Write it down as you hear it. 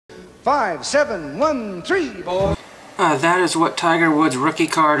5, 7, 1, 3, boy. That is what Tiger Woods rookie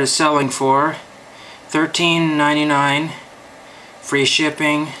card is selling for. $13.99. Free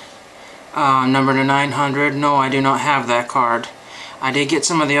shipping. Number to 900. No, I do not have that card. I did get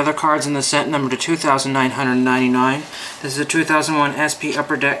some of the other cards in the set, number to 2,999. This is a 2001 SP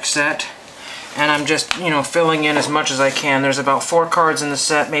Upper Deck set. And I'm just, filling in as much as I can. There's about 4 cards in the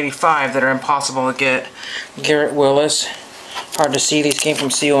set, maybe 5, that are impossible to get. Garrett Willis. Hard to see. These came from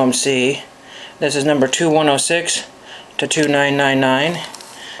COMC. This is number 2106 to 2999.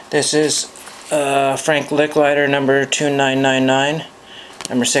 This is Frank Licklider, number 2999,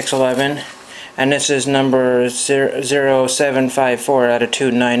 number 611. And this is number 0754 out of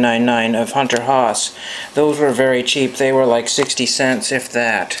 2999 of Hunter Haas. Those were very cheap. They were like 60 cents, if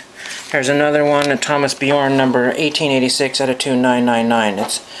that. Here's another one, a Thomas Bjorn, number 1886 out of 2999.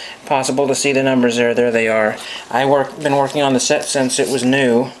 It's possible to see the numbers there. There they are. I've been working on the set since it was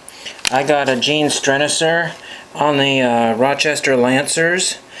new. I got a Gene Strenisser on the Rochester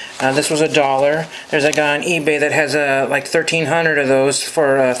Lancers. This was $1. There's a guy on eBay that has like 1,300 of those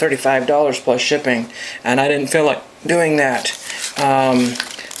for $35 plus shipping, and I didn't feel like doing that.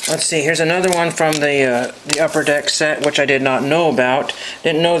 Let's see, here's another one from the Upper Deck set, which I did not know about.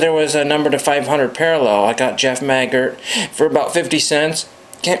 Didn't know there was a number to 500 parallel. I got Jeff Maggart for about 50 cents.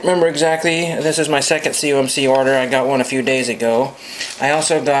 Can't remember exactly. This is my second COMC order. I got one a few days ago. I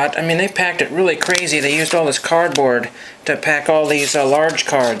also got, they packed it really crazy. They used all this cardboard to pack all these large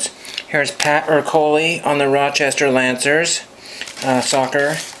cards. Here's Pat Ercole on the Rochester Lancers,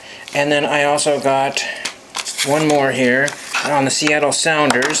 soccer. And then I also got one more here on the Seattle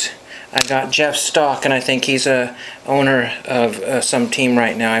Sounders. I got Jeff Stock, and I think he's a owner of some team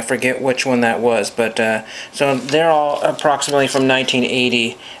right now. I forget which one that was, but so they're all approximately from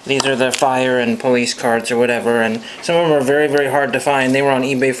 1980. These are the fire and police cards or whatever, and some of them are very, very hard to find. They were on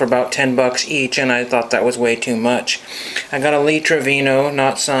eBay for about 10 bucks each, and I thought that was way too much. I got a Lee Trevino,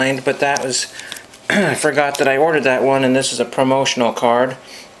 not signed, but that was I forgot that I ordered that one, and this is a promotional card.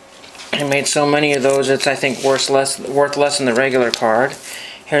 I made so many of those, it's I think worth less than the regular card.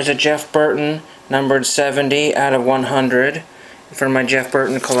 Here's a Jeff Burton, numbered 70 out of 100 for my Jeff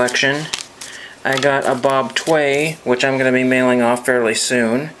Burton collection. I got a Bob Tway, which I'm going to be mailing off fairly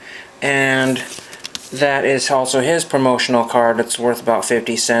soon. And that is also his promotional card. It's worth about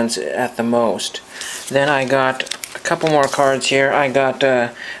 50 cents at the most. Then I got a couple more cards here. I got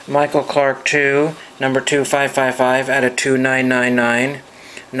Michael Clark 2, number 2555 out of 2999.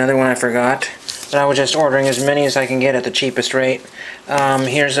 Another one I forgot. But I was just ordering as many as I can get at the cheapest rate.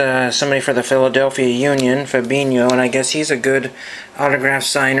 Here's somebody for the Philadelphia Union, Fabinho, and I guess he's a good autograph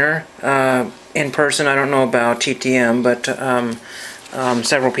signer. In person, I don't know about TTM, but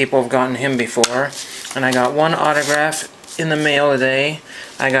several people have gotten him before. And I got one autograph in the mail today.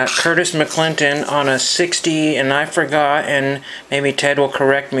 I got Curtis McClinton on a 60, and I forgot, and maybe Ted will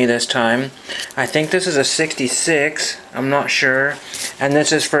correct me this time. I think this is a 66, I'm not sure, and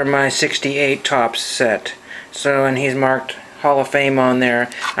this is for my 68 Topps set. So, and he's marked Hall of Fame on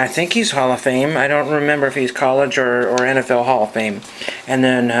there. I think he's Hall of Fame. I don't remember if he's college or NFL Hall of Fame. And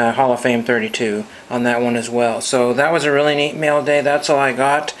then Hall of Fame 32 on that one as well. So that was a really neat mail day. That's all I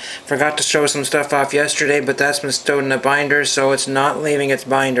got. Forgot to show some stuff off yesterday, but that's been stowed in a binder, so it's not leaving its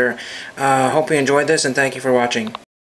binder. Hope you enjoyed this, and thank you for watching.